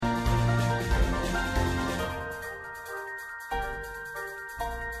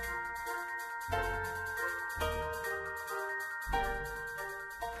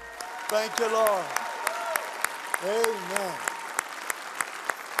Thank you, Lord. Amen.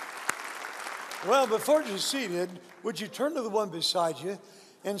 Well, before you're seated, would you turn to the one beside you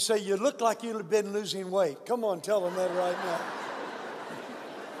and say, you look like you've been losing weight? Come on, tell them that right now.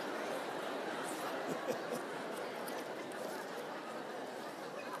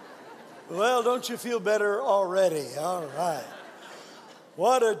 Well, don't you feel better already? All right.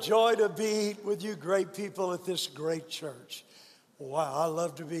 What a joy to be with you great people at this great church. Wow, I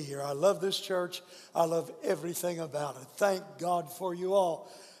love to be here. I love this church. I love everything about it. Thank God for you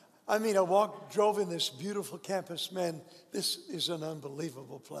all. I mean, drove in this beautiful campus. Man, this is an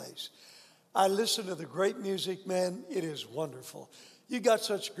unbelievable place. I listen to the great music, man. It is wonderful. You got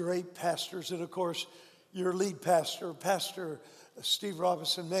such great pastors. And, of course, your lead pastor, Pastor Steve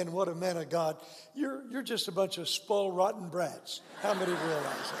Robinson, man, what a man of God. You're just a bunch of spoiled, rotten brats. How many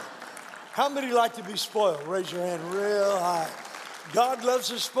realize that? How many like to be spoiled? Raise your hand real high. God loves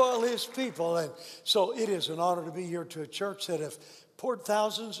to spoil his people. And so it is an honor to be here to a church that have poured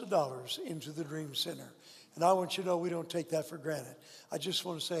thousands of dollars into the Dream Center. And I want you to know we don't take that for granted. I just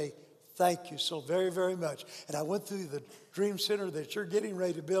want to say thank you so very, very much. And I went through the Dream Center that you're getting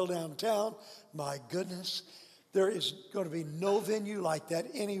ready to build downtown. My goodness, there is going to be no venue like that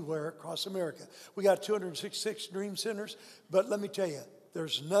anywhere across America. We got 266 Dream Centers, but let me tell you,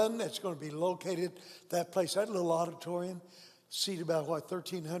 there's none that's going to be located that place. That little auditorium, seated about,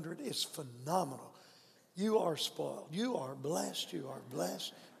 1,300. It's phenomenal. You are spoiled. You are blessed. You are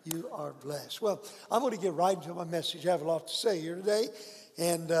blessed. You are blessed. Well, I'm going to get right into my message. I have a lot to say here today,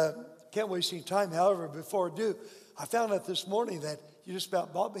 and can't waste any time. However, before I do, I found out this morning that you just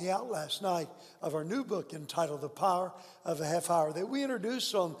about bought me out last night of our new book entitled The Power of a Half Hour that we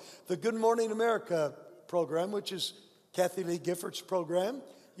introduced on the Good Morning America program, which is Kathy Lee Gifford's program.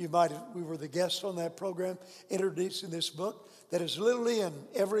 We were the guest on that program introducing this book that is literally in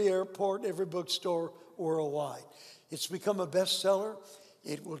every airport, every bookstore worldwide. It's become a bestseller.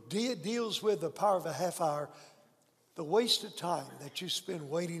 It deals with the power of a half hour, the waste of time that you spend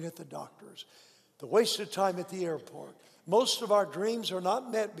waiting at the doctors, the waste of time at the airport. Most of our dreams are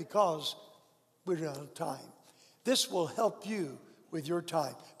not met because we're out of time. This will help you with your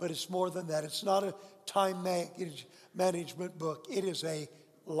time, but it's more than that. It's not a time management book. It is a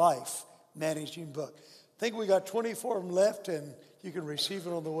life managing book. I think we got 24 of them left, and you can receive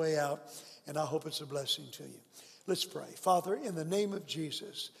it on the way out, and I hope it's a blessing to you. Let's pray. Father, in the name of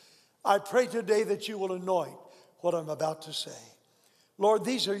Jesus, I pray today that you will anoint what I'm about to say. Lord,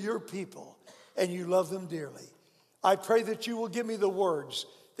 these are your people, and you love them dearly. I pray that you will give me the words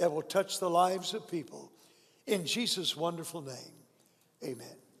that will touch the lives of people. In Jesus' wonderful name,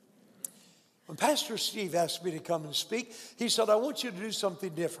 amen. When Pastor Steve asked me to come and speak, he said, I want you to do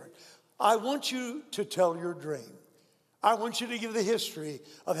something different. I want you to tell your dream. I want you to give the history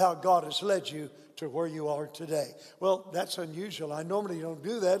of how God has led you to where you are today. Well, that's unusual. I normally don't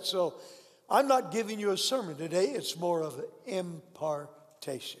do that, so I'm not giving you a sermon today. It's more of an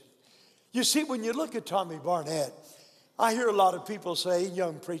impartation. You see, when you look at Tommy Barnett, I hear a lot of people say,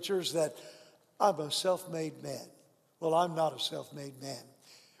 young preachers, that I'm a self-made man. Well, I'm not a self-made man.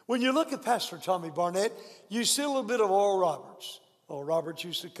 When you look at Pastor Tommy Barnett, you see a little bit of Oral Roberts. Oral Roberts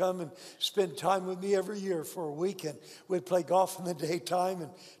used to come and spend time with me every year for a week, and we'd play golf in the daytime and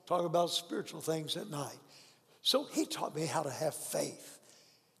talk about spiritual things at night. So he taught me how to have faith.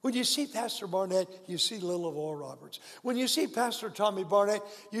 When you see Pastor Barnett, you see a little of Oral Roberts. When you see Pastor Tommy Barnett,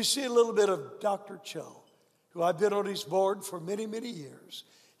 you see a little bit of Dr. Cho, who I've been on his board for many, many years.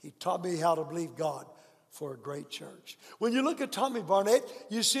 He taught me how to believe God for a great church. When you look at Tommy Barnett,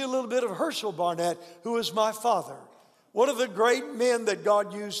 you see a little bit of Herschel Barnett, who is my father, one of the great men that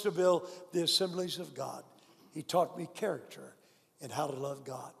God used to build the assemblies of God. He taught me character and how to love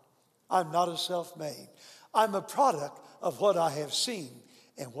God. I'm not a self-made. I'm a product of what I have seen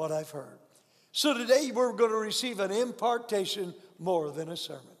and what I've heard. So today we're going to receive an impartation more than a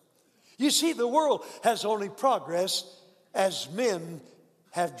sermon. You see, the world has only progressed as men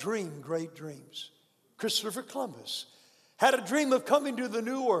have dreamed great dreams. Christopher Columbus had a dream of coming to the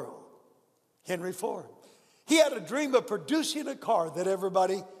New World. Henry Ford, he had a dream of producing a car that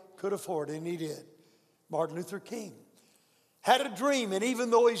everybody could afford, and he did. Martin Luther King had a dream, and even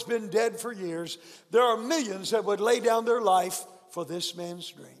though he's been dead for years, there are millions that would lay down their life for this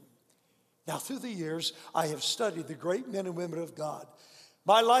man's dream. Now, through the years, I have studied the great men and women of God.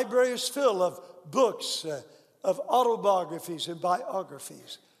 My library is full of books, of autobiographies and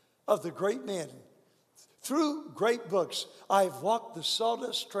biographies of the great men. Through great books, I've walked the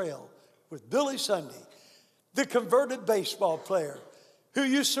sawdust trail with Billy Sunday, the converted baseball player who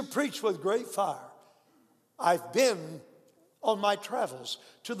used to preach with great fire. I've been on my travels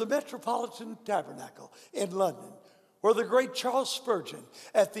to the Metropolitan Tabernacle in London, where the great Charles Spurgeon,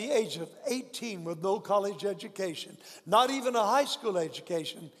 at the age of 18 with no college education, not even a high school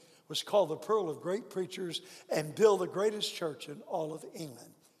education, was called the pearl of great preachers and built the greatest church in all of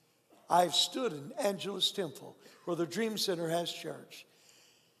England. I've stood in Angela's Temple, where the Dream Center has church.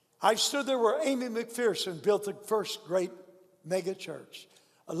 I stood there where Amy McPherson built the first great mega church.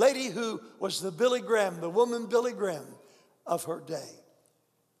 A lady who was the Billy Graham, the woman Billy Graham of her day.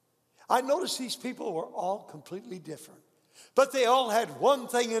 I noticed these people were all completely different, but they all had one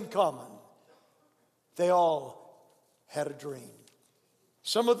thing in common. They all had a dream.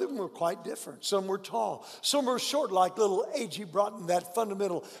 Some of them were quite different. Some were tall. Some were short, like little A.G. Broughton, that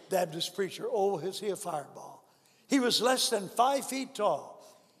fundamental Baptist preacher. Oh, is he a fireball? He was less than 5 feet tall.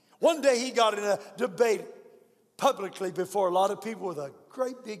 One day he got in a debate publicly before a lot of people with a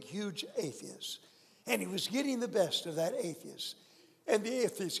great big huge atheist. And he was getting the best of that atheist. And the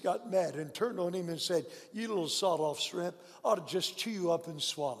atheist got mad and turned on him and said, "You little sawed-off shrimp, ought to just chew you up and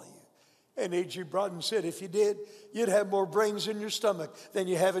swallow you." And A.G. Broughton said, "If you did, you'd have more brains in your stomach than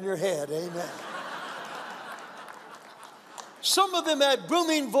you have in your head." Amen. Some of them had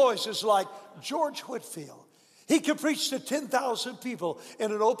booming voices like George Whitefield. He could preach to 10,000 people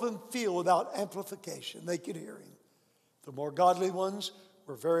in an open field without amplification. They could hear him. The more godly ones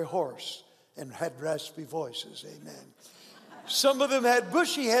were very hoarse and had raspy voices. Amen. Some of them had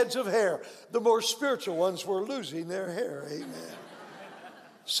bushy heads of hair. The more spiritual ones were losing their hair. Amen.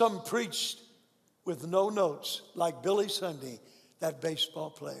 Some preached with no notes, like Billy Sunday, that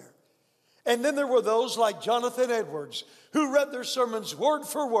baseball player. And then there were those like Jonathan Edwards, who read their sermons word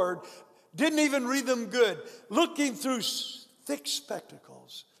for word, didn't even read them good, looking through thick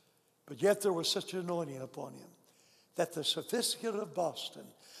spectacles. But yet there was such anointing upon him that the sophisticated of Boston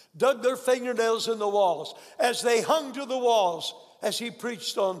dug their fingernails in the walls as they hung to the walls as he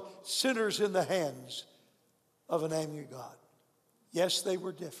preached on sinners in the hands of an angry God. Yes, they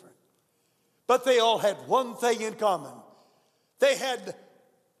were different, but they all had one thing in common. They had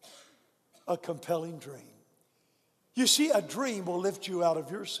a compelling dream. You see, a dream will lift you out of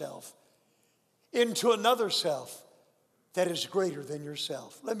yourself into another self that is greater than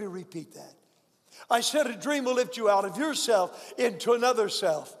yourself. Let me repeat that. I said a dream will lift you out of yourself into another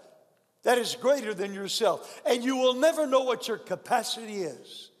self that is greater than yourself. And you will never know what your capacity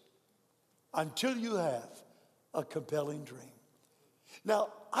is until you have a compelling dream. Now,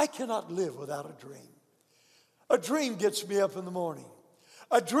 I cannot live without a dream. A dream gets me up in the morning.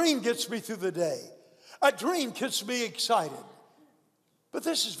 A dream gets me through the day. A dream gets me excited. But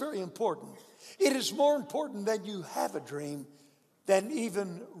this is very important. It is more important that you have a dream than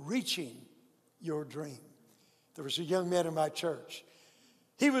even reaching your dream. There was a young man in my church.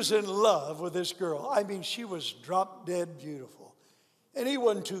 He was in love with this girl. I mean, she was drop dead beautiful. And he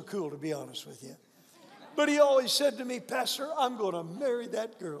wasn't too cool, to be honest with you. But he always said to me, "Pastor, I'm going to marry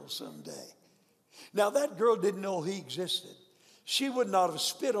that girl someday." Now, that girl didn't know he existed. She would not have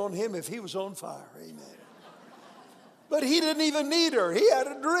spit on him if he was on fire. Amen. But he didn't even need her. He had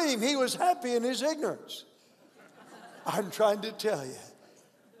a dream. He was happy in his ignorance. I'm trying to tell you,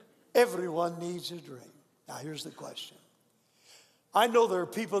 everyone needs a dream. Now, here's the question. I know there are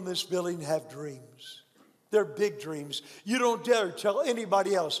people in this building who have dreams. They're big dreams. You don't dare tell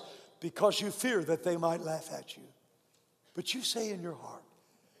anybody else because you fear that they might laugh at you. But you say in your heart,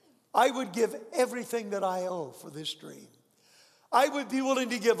 "I would give everything that I owe for this dream. I would be willing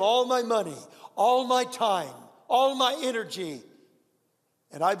to give all my money, all my time, all my energy,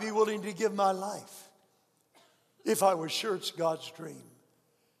 and I'd be willing to give my life if I was sure it's God's dream.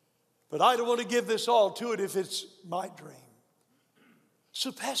 But I don't want to give this all to it if it's my dream."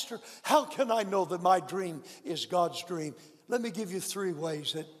 So, Pastor, how can I know that my dream is God's dream? Let me give you 3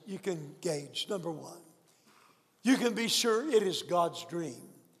 ways that you can gauge. Number 1, you can be sure it is God's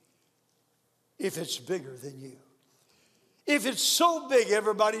dream if it's bigger than you. If it's so big,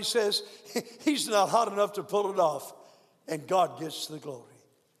 everybody says, "He's not hot enough to pull it off," and God gets the glory.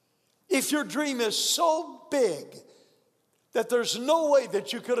 If your dream is so big that there's no way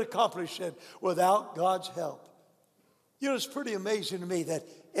that you could accomplish it without God's help. You know, it's pretty amazing to me that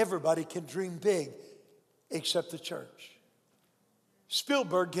everybody can dream big except the church.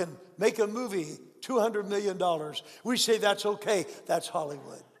 Spielberg can make a movie, $200 million. We say that's okay, that's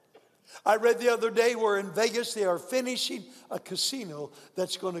Hollywood. I read the other day where in Vegas they are finishing a casino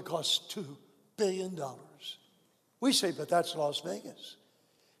that's going to cost $2 billion. We say, but that's Las Vegas.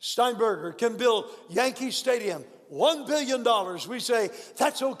 Steinberger can build Yankee Stadium, $1 billion. We say,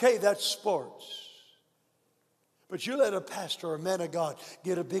 that's okay, that's sports. But you let a pastor or a man of God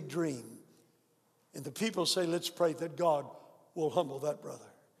get a big dream, and the people say, let's pray that God will humble that brother.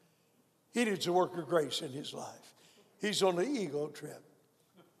 He needs a work of grace in his life. He's on an ego trip.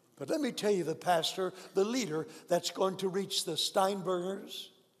 But let me tell you, the pastor, the leader that's going to reach the Steinbergers,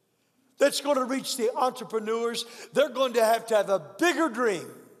 that's going to reach the entrepreneurs, they're going to have a bigger dream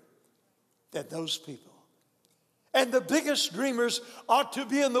than those people. And the biggest dreamers ought to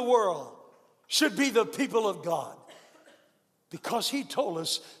be in the world should be the people of God. Because he told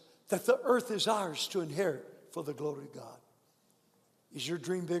us that the earth is ours to inherit for the glory of God. Is your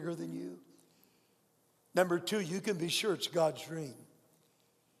dream bigger than you? Number two, you can be sure it's God's dream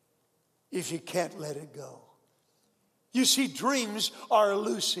if you can't let it go. You see, dreams are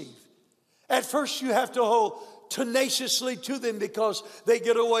elusive. At first, you have to hold tenaciously to them because they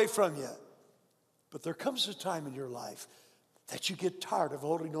get away from you. But there comes a time in your life that you get tired of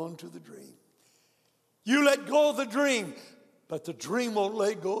holding on to the dream. You let go of the dream, but the dream won't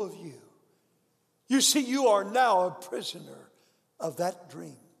let go of you. You see, you are now a prisoner of that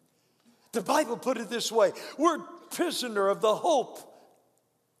dream. The Bible put it this way: we're prisoner of the hope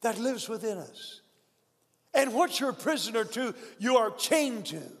that lives within us. And what you're a prisoner to, you are chained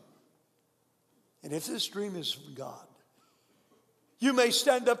to. And if this dream is from God, you may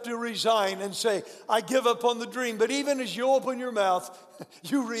stand up to resign and say, I give up on the dream. But even as you open your mouth,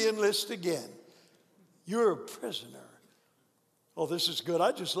 you re-enlist again. You're a prisoner. Oh, this is good.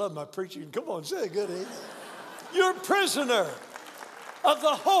 I just love my preaching. Come on, say a good amen. You're a prisoner of the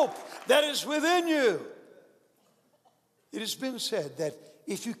hope that is within you. It has been said that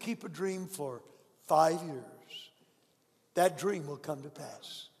if you keep a dream for 5 years, that dream will come to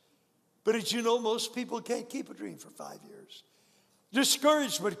pass. But did you know most people can't keep a dream for 5 years?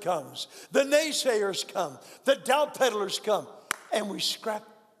 Discouragement comes. The naysayers come. The doubt peddlers come. And we scrap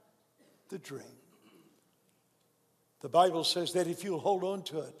the dream. The Bible says that if you'll hold on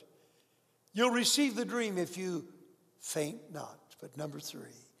to it, you'll receive the dream if you faint not. But number three,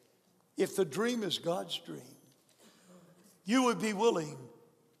 if the dream is God's dream, you would be willing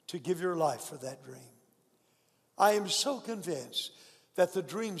to give your life for that dream. I am so convinced that the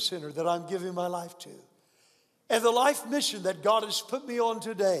dream center that I'm giving my life to and the life mission that God has put me on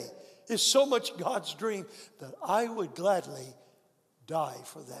today is so much God's dream that I would gladly die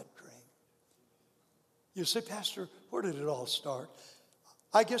for that dream. You say, Pastor, where did it all start?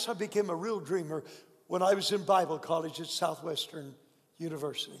 I guess I became a real dreamer when I was in Bible college at Southwestern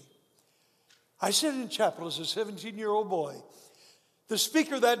University. I sat in chapel as a 17-year-old boy. The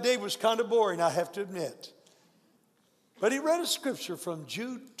speaker that day was kind of boring, I have to admit. But he read a scripture from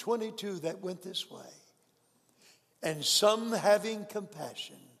Jude 22 that went this way. And some having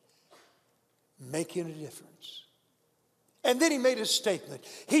compassion, making a difference. And then he made a statement.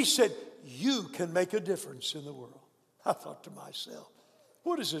 He said, you can make a difference in the world. I thought to myself,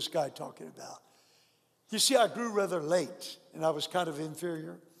 what is this guy talking about? You see, I grew rather late, and I was kind of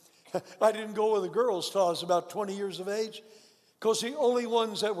inferior. I didn't go with the girls till I was about 20 years of age, because the only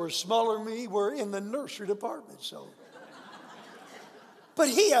ones that were smaller than me were in the nursery department. But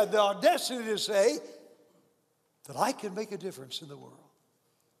he had the audacity to say that I could make a difference in the world.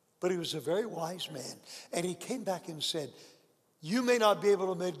 But he was a very wise man, and he came back and said, you may not be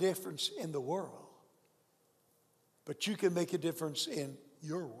able to make a difference in the world, but you can make a difference in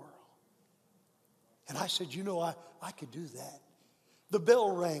your world. And I said, you know, I could do that. The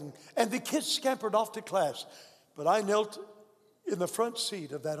bell rang, and the kids scampered off to class. But I knelt in the front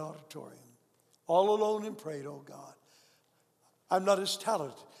seat of that auditorium, all alone, and prayed, oh God, I'm not as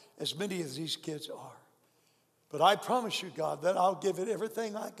talented as many of these kids are. But I promise you, God, that I'll give it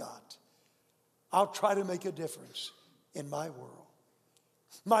everything I got. I'll try to make a difference in my world.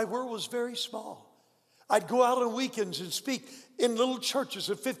 My world was very small. I'd go out on weekends and speak in little churches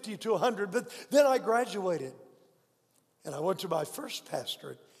of 50 to 100, but then I graduated. And I went to my first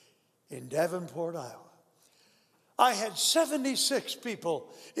pastorate in Davenport, Iowa. I had 76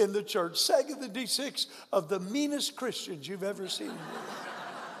 people in the church, 76 of the meanest Christians you've ever seen in your life.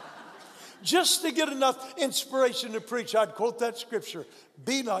 Just to get enough inspiration to preach, I'd quote that scripture,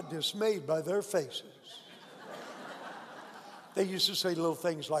 be not dismayed by their faces. They used to say little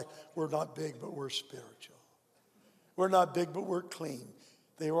things like, we're not big, but we're spiritual. We're not big, but we're clean.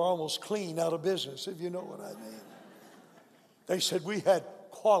 They were almost clean out of business, if you know what I mean. They said we had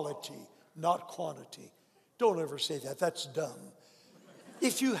quality, not quantity. Don't ever say that. That's dumb.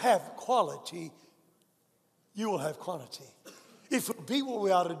 If you have quality, you will have quantity. If we be what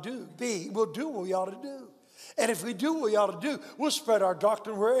we ought to do, we'll do what we ought to do. And if we do what we ought to do, we'll spread our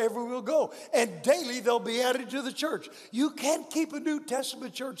doctrine wherever we'll go. And daily they'll be added to the church. You can't keep a New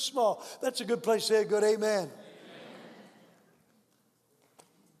Testament church small. That's a good place to say a good amen.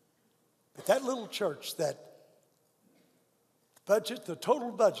 But that little church that The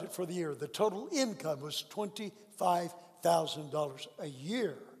total budget for the year, the total income was $25,000 a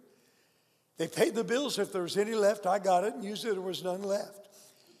year. They paid the bills. If there was any left, I got it, and usually there was none left.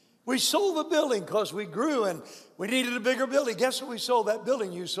 We sold the building because we grew and we needed a bigger building. Guess what we sold that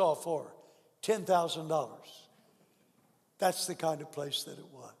building you saw for? $10,000. That's the kind of place that it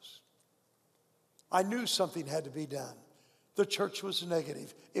was. I knew something had to be done. The church was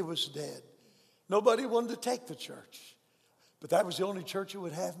negative. It was dead. Nobody wanted to take the church. But that was the only church that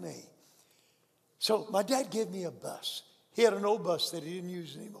would have me. So my dad gave me a bus. He had an old bus that he didn't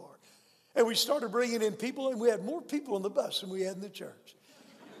use anymore. And we started bringing in people, and we had more people on the bus than we had in the church.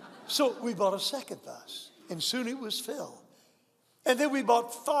 So we bought a second bus, and soon it was filled. And then we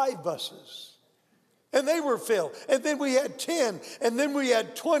bought 5 buses, and they were filled. And then we had 10, and then we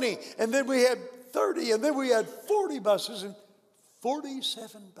had 20, and then we had 30, and then we had 40 buses, and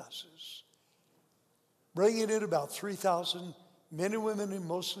 47 buses, bringing in about 3,000 men and women and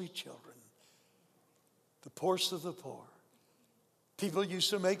mostly children, the poorest of the poor. People used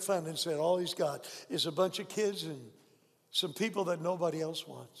to make fun and said, all he's got is a bunch of kids and some people that nobody else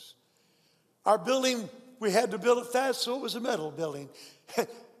wants. Our building, we had to build it fast, so it was a metal building.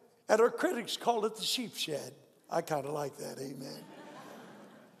 And our critics called it the sheep shed. I kind of like that, amen.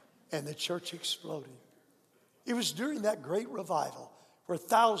 And the church exploded. It was during that great revival where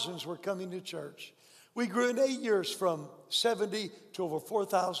thousands were coming to church. We grew in 8 years from 70 to over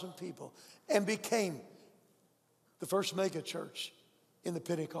 4,000 people and became the first mega church in the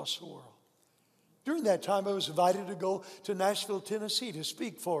Pentecostal world. During that time, I was invited to go to Nashville, Tennessee to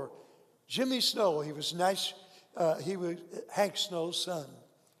speak for Jimmy Snow. He was Hank Snow's son.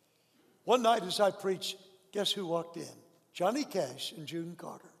 One night as I preached, guess who walked in? Johnny Cash and June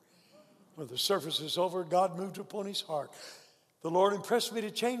Carter. When the service is over, God moved upon his heart. The Lord impressed me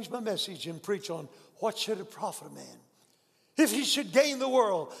to change my message and preach on what should it profit a man if he should gain the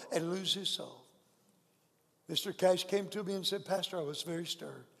world and lose his soul. Mr. Cash came to me and said, Pastor, I was very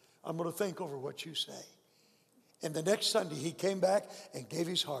stirred. I'm going to think over what you say. And the next Sunday, he came back and gave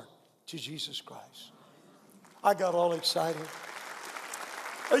his heart to Jesus Christ. I got all excited.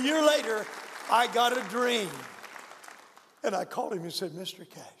 A year later, I got a dream. And I called him and said, Mr.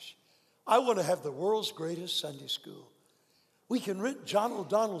 Cash, I want to have the world's greatest Sunday school. We can rent John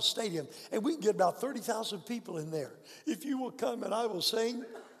O'Donnell Stadium, and we can get about 30,000 people in there. If you will come and I will sing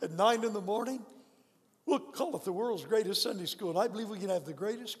at 9 in the morning, we'll call it the world's greatest Sunday school, and I believe we can have the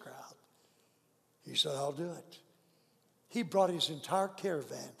greatest crowd. He said, I'll do it. He brought his entire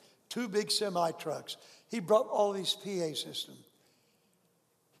caravan, 2 big semi-trucks. He brought all these PA systems.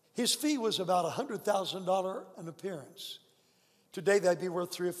 His fee was about $100,000 an appearance. Today, that'd be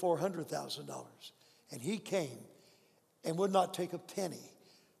worth $300,000 or $400,000. And he came and would not take a penny,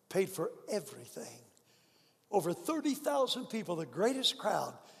 paid for everything. Over 30,000 people, the greatest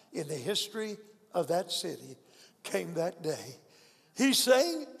crowd in the history of that city, came that day. He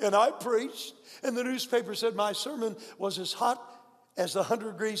sang and I preached, and the newspaper said my sermon was as hot as the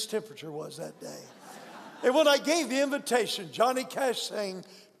 100 degrees temperature was that day. And when I gave the invitation, Johnny Cash sang,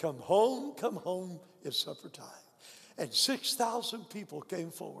 come home, it's supper time. And 6,000 people came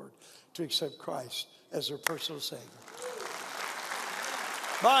forward to accept Christ as their personal Savior.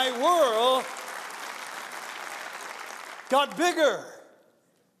 My world got bigger.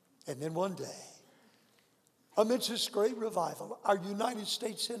 And then one day, amidst this great revival, our United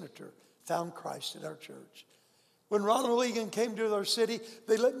States Senator found Christ at our church. When Ronald Reagan came to our city,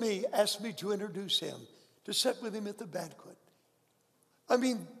 they asked me to introduce him, to sit with him at the banquet. I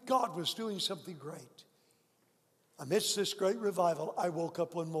mean, God was doing something great. Amidst this great revival, I woke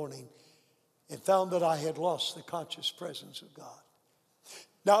up one morning and found that I had lost the conscious presence of God.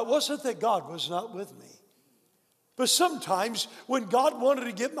 Now, it wasn't that God was not with me. But sometimes when God wanted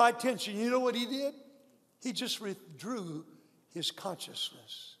to get my attention, you know what he did? He just withdrew his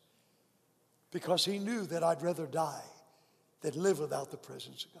consciousness because he knew that I'd rather die than live without the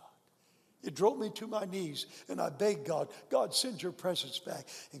presence of God. It drove me to my knees, and I begged God, God, send your presence back.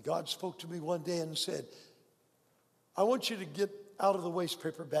 And God spoke to me one day and said, I want you to get out of the waste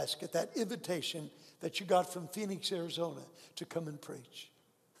paper basket that invitation that you got from Phoenix, Arizona to come and preach.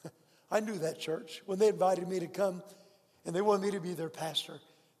 I knew that church. When they invited me to come and they wanted me to be their pastor,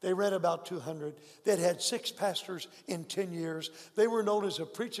 they ran about 200. They'd had 6 pastors in 10 years. They were known as a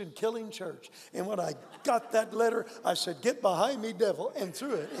preaching, killing church. And when I got that letter, I said, get behind me, devil, and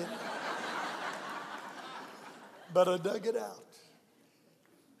threw it in. But I dug it out.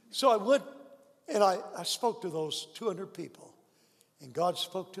 So I went and I spoke to those 200 people. And God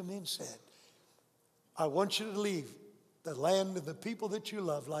spoke to me and said, I want you to leave the land and the people that you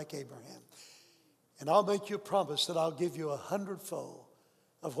love like Abraham. And I'll make you a promise that I'll give you 100-fold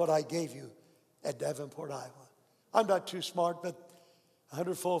of what I gave you at Davenport, Iowa. I'm not too smart, but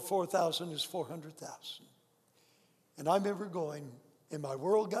 100-fold 4,000 is 400,000. And I remember going, and my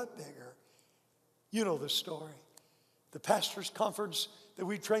world got bigger. You know the story. The pastors' conference that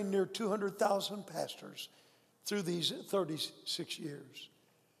we trained near 200,000 pastors through these 36 years.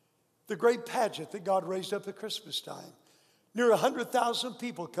 The great pageant that God raised up at Christmas time. Near 100,000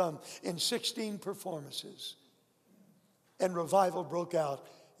 people come in 16 performances. And revival broke out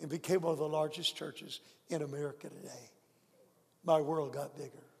and became one of the largest churches in America today. My world got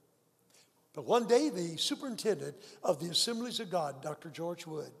bigger. But one day, the superintendent of the Assemblies of God, Dr. George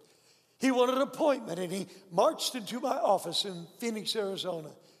Wood, he wanted an appointment, and he marched into my office in Phoenix, Arizona,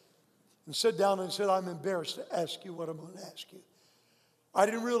 and sat down and said, I'm embarrassed to ask you what I'm going to ask you. I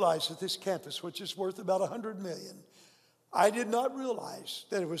didn't realize that this campus, which is worth about $100 million, I did not realize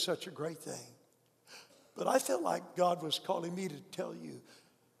that it was such a great thing. But I felt like God was calling me to tell you,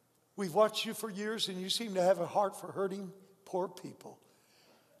 we've watched you for years, and you seem to have a heart for hurting poor people.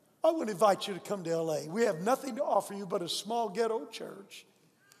 I want to invite you to come to LA. We have nothing to offer you but a small ghetto church.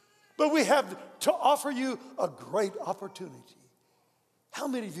 But we have to offer you a great opportunity. How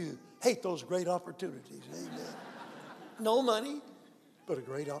many of you hate those great opportunities? Amen. No money, but a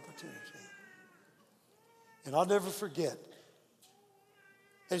great opportunity. And I'll never forget,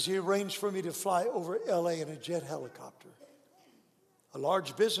 as he arranged for me to fly over LA in a jet helicopter, a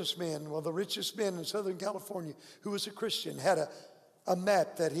large businessman, one of the richest men in Southern California, who was a Christian, had a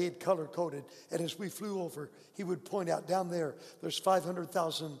map that he had color-coded. And as we flew over, he would point out, down there, there's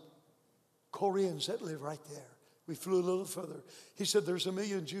 500,000 Koreans that live right there. We flew a little further. He said, there's 1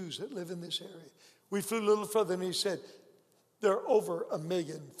 million Jews that live in this area. We flew a little further, and he said, there are over 1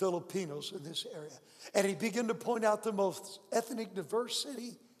 million Filipinos in this area. And he began to point out the most ethnic diverse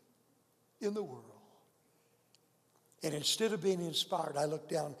city in the world. And instead of being inspired, I looked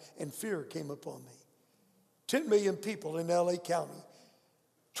down and fear came upon me. 10 million people in LA County,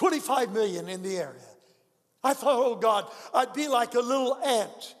 25 million in the area. I thought, oh God, I'd be like a little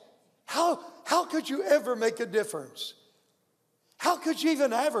ant. How could you ever make a difference? How could you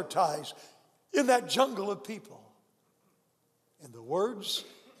even advertise in that jungle of people? And the words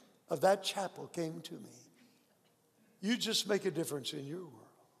of that chapel came to me. You just make a difference in your world.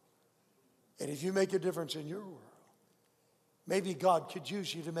 And if you make a difference in your world, maybe God could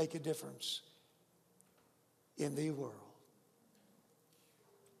use you to make a difference in the world.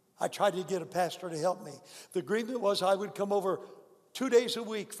 I tried to get a pastor to help me. The agreement was I would come over 2 days a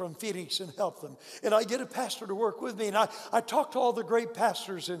week from Phoenix and help them. And I get a pastor to work with me. And I talked to all the great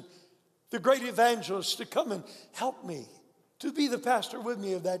pastors and the great evangelists to come and help me, to be the pastor with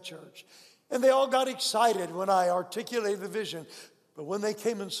me of that church. And they all got excited when I articulated the vision. But when they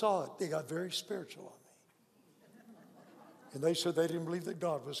came and saw it, they got very spiritual on me. And they said they didn't believe that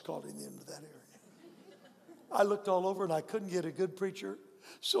God was calling them to that area. I looked all over and I couldn't get a good preacher.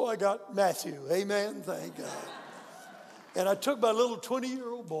 So I got Matthew. Amen. Thank God. And I took my little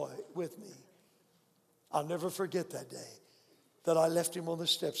 20-year-old boy with me. I'll never forget that day that I left him on the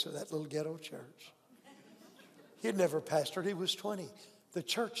steps of that little ghetto church. He had never pastored. He was 20. The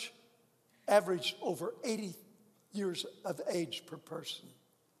church averaged over 80 years of age per person.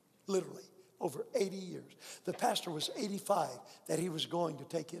 Literally, over 80 years. The pastor was 85 that he was going to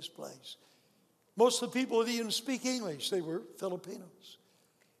take his place. Most of the people didn't even speak English. They were Filipinos.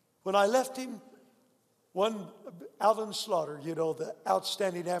 When I left him, Alvin Slaughter, you know, the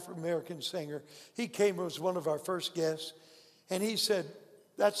outstanding African-American singer, he came and was one of our first guests, and he said,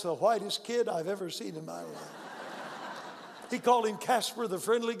 that's the whitest kid I've ever seen in my life. He called him Casper the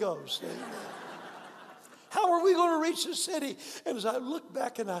Friendly Ghost. Amen. How are we going to reach the city? And as I looked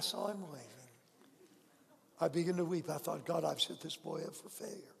back and I saw him waving, I began to weep. I thought, God, I've set this boy up for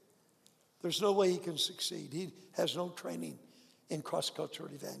failure. There's no way he can succeed. He has no training in cross-cultural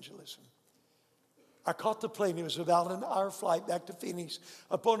evangelism. I caught the plane. It was about an hour flight back to Phoenix.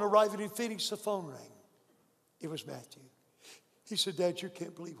 Upon arriving in Phoenix, the phone rang. It was Matthew. He said, Dad, you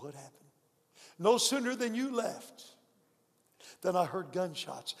can't believe what happened. No sooner than you left, then I heard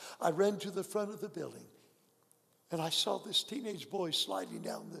gunshots. I ran to the front of the building, and I saw this teenage boy sliding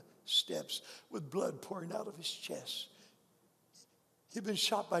down the steps with blood pouring out of his chest. He'd been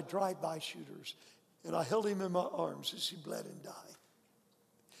shot by drive-by shooters, and I held him in my arms as he bled and died.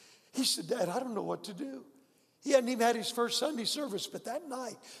 He said, Dad, I don't know what to do. He hadn't even had his first Sunday service, but that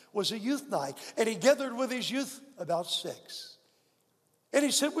night was a youth night, and he gathered with his youth about 6. And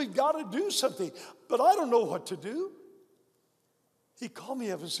he said, we've got to do something, but I don't know what to do. He called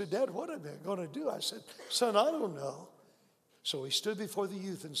me up and said, Dad, what am I going to do? I said, son, I don't know. So he stood before the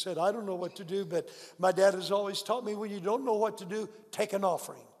youth and said, I don't know what to do, but my dad has always taught me when you don't know what to do, take an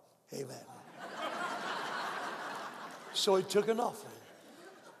offering. Amen. So he took an offering.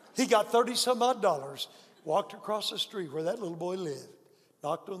 He got 30 some odd dollars, walked across the street where that little boy lived,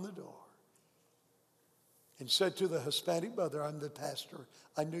 knocked on the door, and said to the Hispanic mother, I'm the pastor.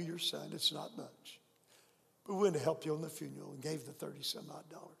 I knew your son. It's not much. But we went to help you on the funeral and gave the 30 some odd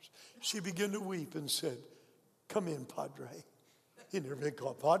dollars. She began to weep and said, come in, Padre. He'd never been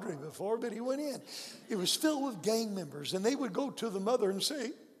called Padre before, but he went in. It was filled with gang members, and they would go to the mother and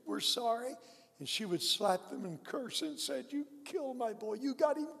say, we're sorry. And she would slap them and curse and said, you killed my boy. You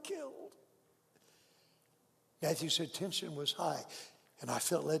got him killed. Matthew said tension was high, and I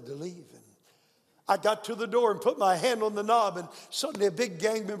felt led to leave. And I got to the door and put my hand on the knob, and suddenly a big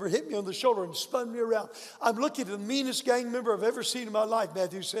gang member hit me on the shoulder and spun me around. I'm looking at the meanest gang member I've ever seen in my life,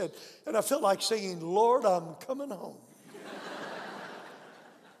 Matthew said, and I felt like singing, Lord, I'm coming home.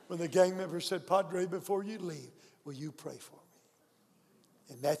 When the gang member said, Padre, before you leave, will you pray for me?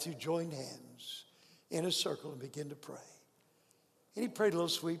 And Matthew joined hands in a circle and began to pray. And he prayed a little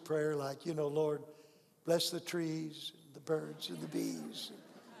sweet prayer like, Lord, bless the trees, and the birds, and the bees,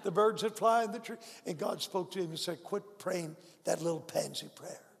 the birds that fly in the tree. And God spoke to him and said, quit praying that little pansy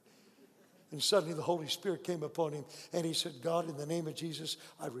prayer. And suddenly the Holy Spirit came upon him, and he said, God, in the name of Jesus,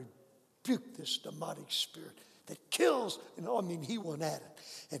 I rebuke this demonic spirit that kills. And he went at it.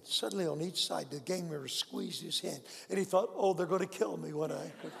 And suddenly on each side, the gang member squeezed his hand. And he thought, oh, they're going to kill me when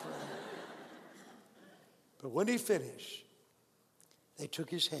I quit praying. But when he finished, they took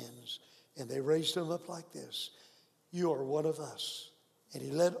his hands and they raised him up like this. You are one of us. And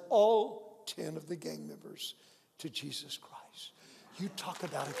he led all 10 of the gang members to Jesus Christ. You talk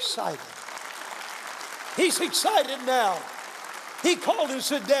about excited. He's excited now. He called and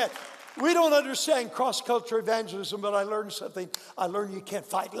said, Dad, we don't understand cross-cultural evangelism, but I learned something. I learned you can't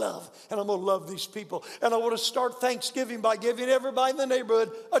fight love, and I'm going to love these people. And I want to start Thanksgiving by giving everybody in the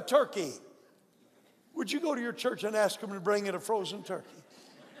neighborhood a turkey. Would you go to your church and ask them to bring in a frozen turkey?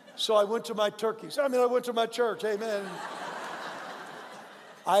 So I went to my turkeys. I went to my church, amen.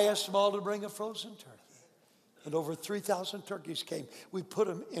 I asked them all to bring a frozen turkey. And over 3,000 turkeys came. We put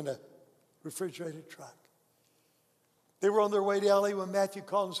them in a refrigerated truck. They were on their way to LA when Matthew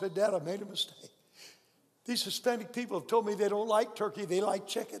called and said, Dad, I made a mistake. These Hispanic people have told me they don't like turkey, they like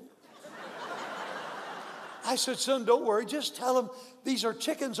chicken. I said, son, don't worry. Just tell them these are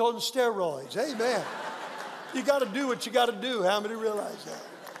chickens on steroids. Amen. You got to do what you got to do. How many realize that?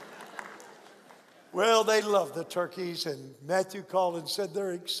 Well, they love the turkeys, and Matthew called and said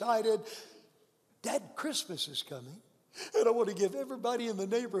they're excited. Dad, Christmas is coming, and I want to give everybody in the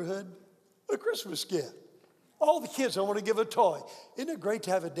neighborhood a Christmas gift. All the kids, I want to give a toy. Isn't it great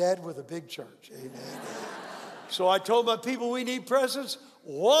to have a dad with a big church? Amen. So I told my people we need presents.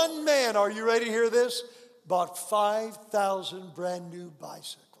 One man, are you ready to hear this? Bought 5,000 brand new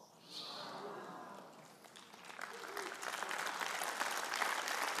bicycles.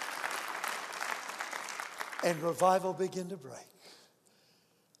 And revival began to break.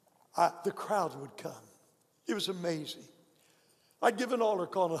 The crowd would come. It was amazing. I'd give an altar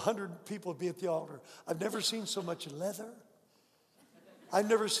call, and 100 people would be at the altar. I've never seen so much leather. I've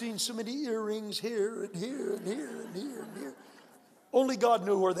never seen so many earrings here and here and here and here and here. Only God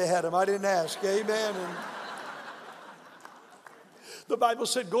knew where they had them. I didn't ask. Amen. And the Bible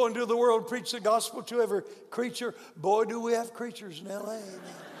said, go into the world and preach the gospel to every creature. Boy, do we have creatures in L.A. Amen.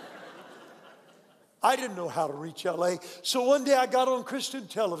 I didn't know how to reach L.A. So one day I got on Christian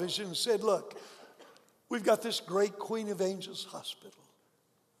television and said, look, we've got this great Queen of Angels hospital.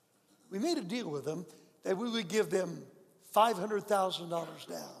 We made a deal with them that we would give them $500,000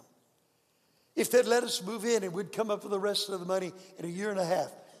 down if they'd let us move in, and we'd come up with the rest of the money in a year and a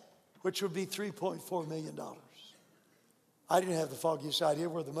half, which would be $3.4 million. I didn't have the foggiest idea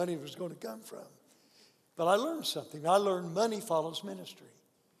where the money was going to come from. But I learned something. I learned money follows ministry.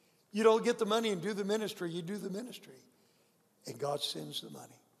 You don't get the money and do the ministry, you do the ministry. And God sends the money.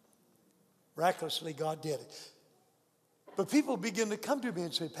 Miraculously, God did it. But people begin to come to me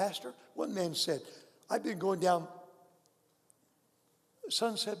and say, Pastor, one man said, I've been going down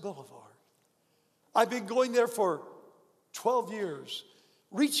Sunset Boulevard. I've been going there for 12 years,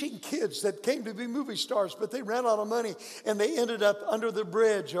 reaching kids that came to be movie stars, but they ran out of money, and they ended up under the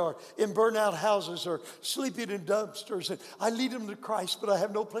bridge or in burnout houses or sleeping in dumpsters. And I lead them to Christ, but I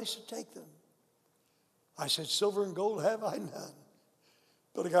have no place to take them. I said, silver and gold have I none,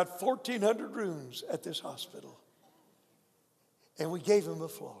 but I got 1,400 rooms at this hospital. And we gave them a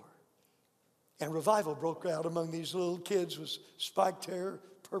floor. And revival broke out among these little kids with spiked hair,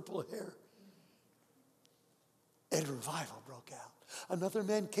 purple hair. and revival broke out. Another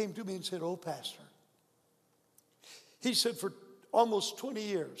man came to me and said, "Oh, Pastor," he said, "for almost 20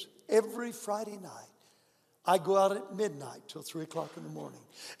 years, every Friday night, I go out at midnight till 3 o'clock in the morning.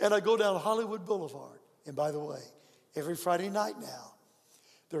 And I go down Hollywood Boulevard. And by the way, every Friday night now,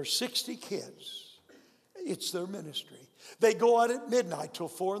 there are 60 kids. It's their ministry. They go out at midnight till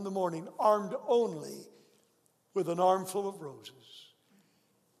 4 in the morning, armed only with an armful of roses.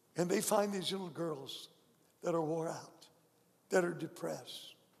 And they find these little girls that are wore out, that are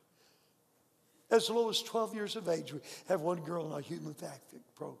depressed. As low as 12 years of age, we have one girl in our human factory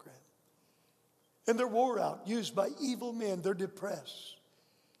program. And they're wore out, used by evil men. They're depressed.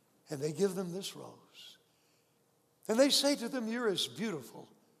 And they give them this rose. And they say to them, "You're as beautiful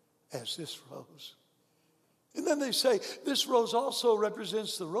as this rose." And then they say, "This rose also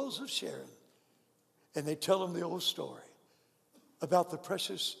represents the rose of Sharon." And they tell them the old story about the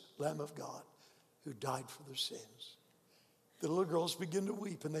precious Lamb of God who died for their sins. The little girls begin to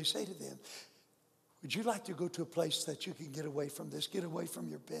weep, and they say to them, "Would you like to go to a place that you can get away from this, get away from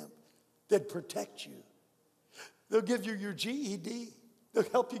your pimp? They'd protect you. They'll give you your GED. They'll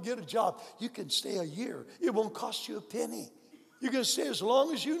help you get a job. You can stay a year. It won't cost you a penny. You can stay as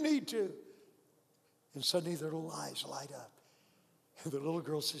long as you need to." And suddenly their little eyes light up. And the little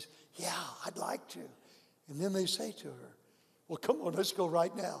girl says, "Yeah, I'd like to." And then they say to her, "Well, come on, let's go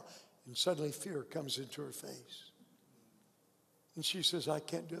right now." And suddenly fear comes into her face. And she says, "I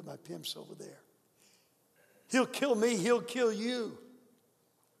can't do it. My pimp's over there. He'll kill me. He'll kill you."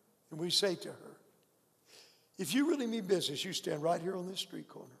 And we say to her, "If you really mean business, you stand right here on this street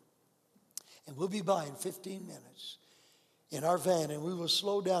corner. And we'll be by in 15 minutes in our van, and we will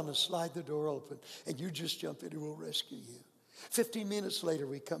slow down and slide the door open. And you just jump in and we'll rescue you." 15 minutes later,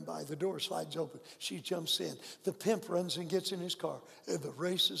 we come by. The door slides open. She jumps in. The pimp runs and gets in his car. And the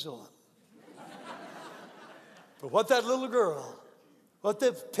race is on. But what that little girl, what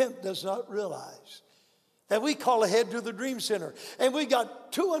the pimp does not realize, that we call ahead to the Dream Center. And we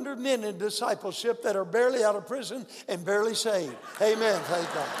got 200 men in discipleship that are barely out of prison and barely saved. Amen.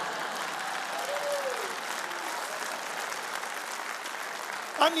 Thank God.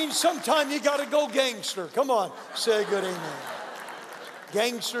 I mean, sometime you got to go gangster. Come on. Say a good amen.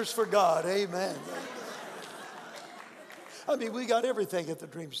 Gangsters for God. Amen. I mean, we got everything at the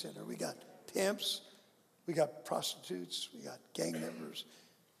Dream Center. We got pimps. We got prostitutes. We got gang members.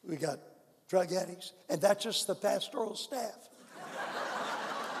 We got drug addicts, and that's just the pastoral staff.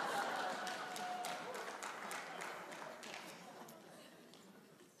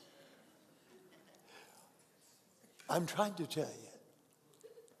 I'm trying to tell you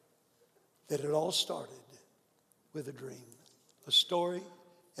that it all started with a dream, a story,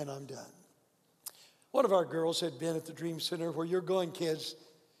 and I'm done. One of our girls had been at the Dream Center, where you're going, kids.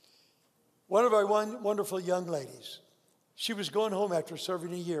 One of our wonderful young ladies. She was going home after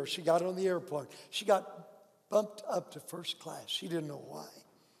serving a year. She got on the airport. She got bumped up to first class. She didn't know why.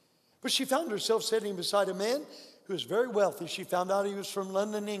 But she found herself sitting beside a man who was very wealthy. She found out he was from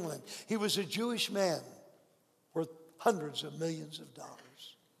London, England. He was a Jewish man worth hundreds of millions of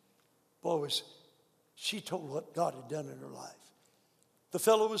dollars. Boy, she told what God had done in her life. The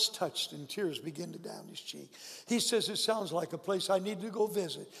fellow was touched, and tears began to down his cheek. He says, "It sounds like a place I need to go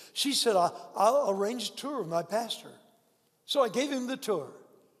visit." She said, I'll arrange a tour with my pastor." So I gave him the tour.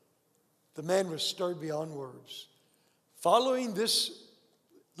 The man was stirred beyond words. Following this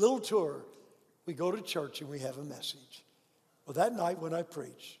little tour, we go to church and we have a message. Well, that night when I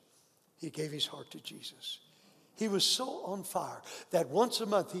preached, he gave his heart to Jesus. He was so on fire that once a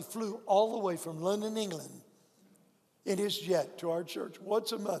month he flew all the way from London, England, in his jet to our church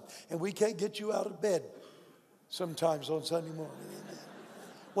once a month. And we can't get you out of bed sometimes on Sunday morning. Amen.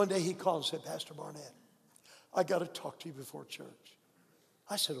 One day he called and said, "Pastor Barnett, I got to talk to you before church."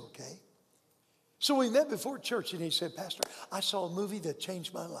 I said, "Okay." So we met before church, and he said, "Pastor, I saw a movie that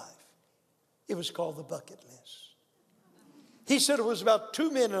changed my life. It was called The Bucket List." He said it was about 2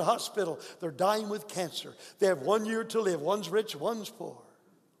 men in a hospital. They're dying with cancer. They have 1 year to live. One's rich, one's poor.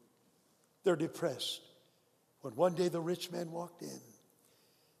 They're depressed. When one day the rich man walked in,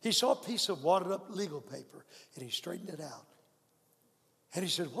 he saw a piece of wadded up legal paper, and he straightened it out. And he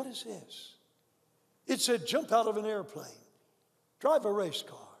said, "What is this?" It said, "Jump out of an airplane, drive a race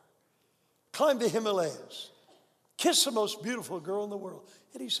car, climb the Himalayas, kiss the most beautiful girl in the world."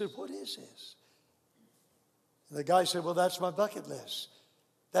 And he said, "What is this?" And the guy said, "Well, that's my bucket list.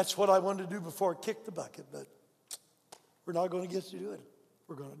 That's what I wanted to do before I kicked the bucket, but we're not going to get to do it.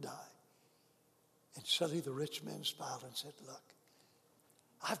 We're going to die." And suddenly the rich man smiled and said, "Look,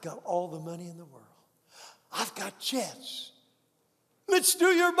 I've got all the money in the world. I've got jets. Let's do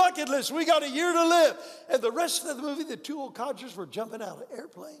your bucket list. We got a year to live. And the rest of the movie, the two old codgers were jumping out of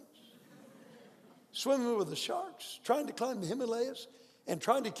airplanes, swimming with the sharks, trying to climb the Himalayas, and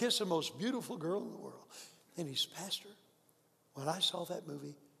trying to kiss the most beautiful girl in the world. And he's, Pastor, when I saw that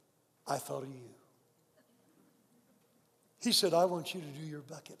movie, I thought of you. He said, I want you to do your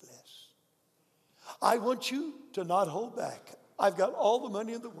bucket list. I want you to not hold back. I've got all the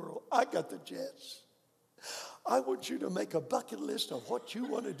money in the world. I got the jets. I want you to make a bucket list of what you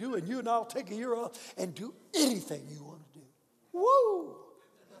want to do, and you and I'll take a year off and do anything you want to do. Woo!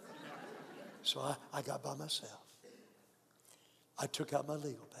 So I got by myself. I took out my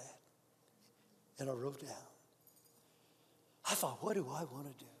legal pad, and I wrote down. I thought, what do I want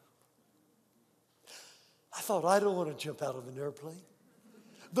to do? I thought, I don't want to jump out of an airplane.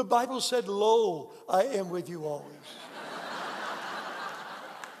 The Bible said, lo, I am with you always.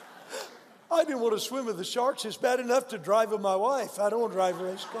 I didn't want to swim with the sharks. It's bad enough to drive with my wife. I don't want to drive a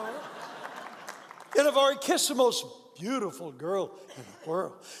race car. And I've already kissed the most beautiful girl in the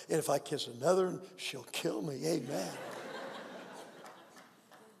world. And if I kiss another one, she'll kill me. Amen.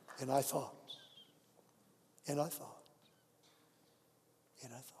 And I thought, and I thought,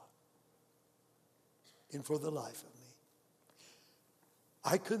 and I thought. And for the life of me,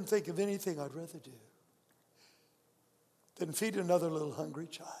 I couldn't think of anything I'd rather do than feed another little hungry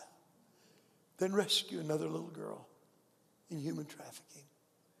child, than rescue another little girl in human trafficking,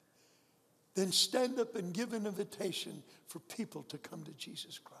 then stand up and give an invitation for people to come to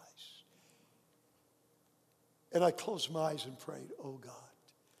Jesus Christ. And I closed my eyes and prayed, oh God,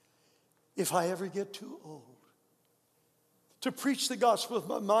 if I ever get too old to preach the gospel, if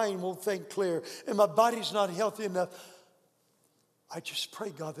my mind won't think clear and my body's not healthy enough, I just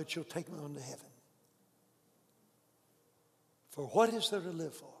pray, God, that you'll take me on to heaven. For what is there to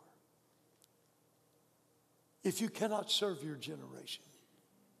live for if you cannot serve your generation,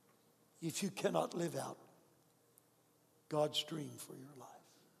 if you cannot live out God's dream for your life?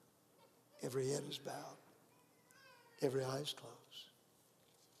 Every head is bowed, every eye is closed.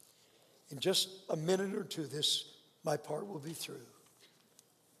 In just a minute or two, my part will be through.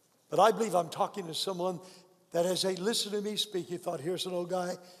 But I believe I'm talking to someone that as they listen to me speak, you thought, here's an old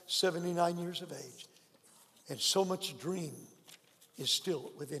guy, 79 years of age, and so much dream is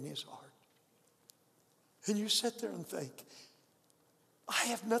still within his heart. And you sit there and think, I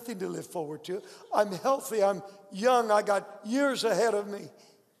have nothing to live forward to. I'm healthy, I'm young, I got years ahead of me.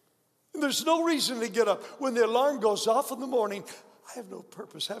 And there's no reason to get up. When the alarm goes off in the morning, I have no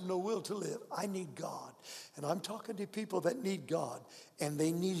purpose, I have no will to live. I need God. And I'm talking to people that need God, and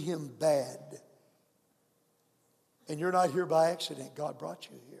they need him bad. And you're not here by accident. God brought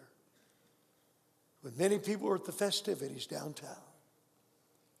you here. When many people were at the festivities downtown.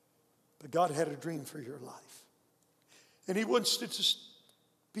 But God had a dream for your life. And he wants it to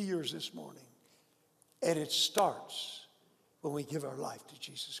be yours this morning. And it starts when we give our life to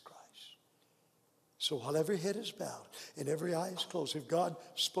Jesus Christ. So while every head is bowed and every eye is closed, if God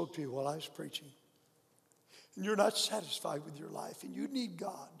spoke to you while I was preaching, and you're not satisfied with your life, and you need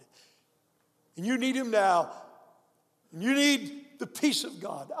God, and you need him now, and you need the peace of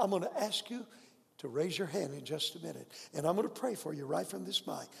God, I'm going to ask you to raise your hand in just a minute. And I'm going to pray for you right from this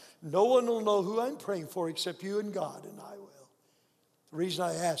mic. No one will know who I'm praying for except you and God, and I will. The reason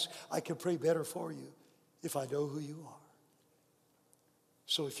I ask, I can pray better for you if I know who you are.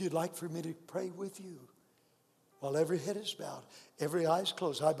 So if you'd like for me to pray with you, while every head is bowed, every eye is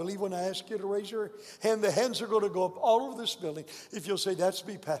closed. I believe when I ask you to raise your hand, the hands are going to go up all over this building. If you'll say, that's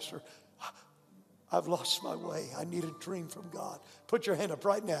me, Pastor. I've lost my way. I need a dream from God. Put your hand up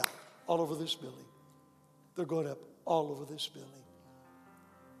right now, all over this building. They're going up all over this building.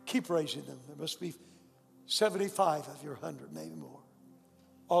 Keep raising them. There must be 75 of your 100, maybe more,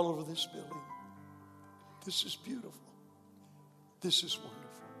 all over this building. This is beautiful. This is wonderful.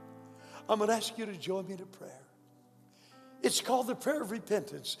 I'm going to ask you to join me in a prayer. It's called the prayer of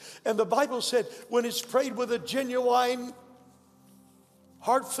repentance. And the Bible said when it's prayed with a genuine,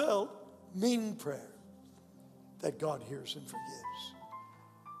 heartfelt, meaning prayer, that God hears and forgives.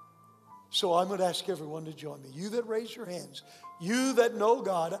 So I'm going to ask everyone to join me. You that raise your hands, you that know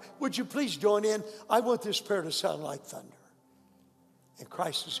God, would you please join in? I want this prayer to sound like thunder. And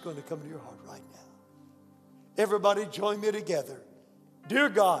Christ is going to come to your heart right now. Everybody join me together. Dear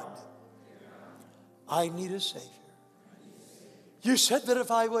God, I need a Savior. You said that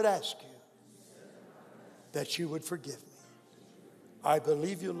if I would ask you, that you would forgive me. I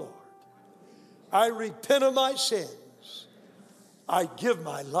believe you, Lord. I repent of my sins. I give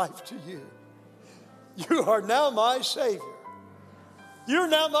my life to you. You are now my Savior. You're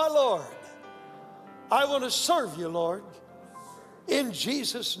now my Lord. I want to serve you, Lord. In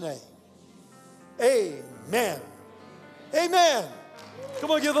Jesus' name. Amen. Amen.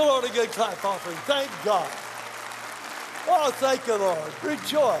 Come on, give the Lord a good clap offering. Thank God. Oh, thank you, Lord.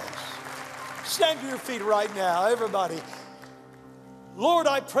 Rejoice. Stand to your feet right now, everybody. Lord,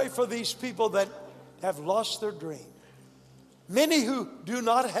 I pray for these people that have lost their dream. Many who do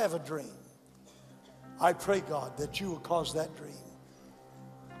not have a dream. I pray, God, that you will cause that dream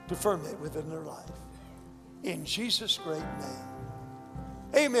to ferment within their life. In Jesus' great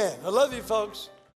name. Amen. I love you, folks.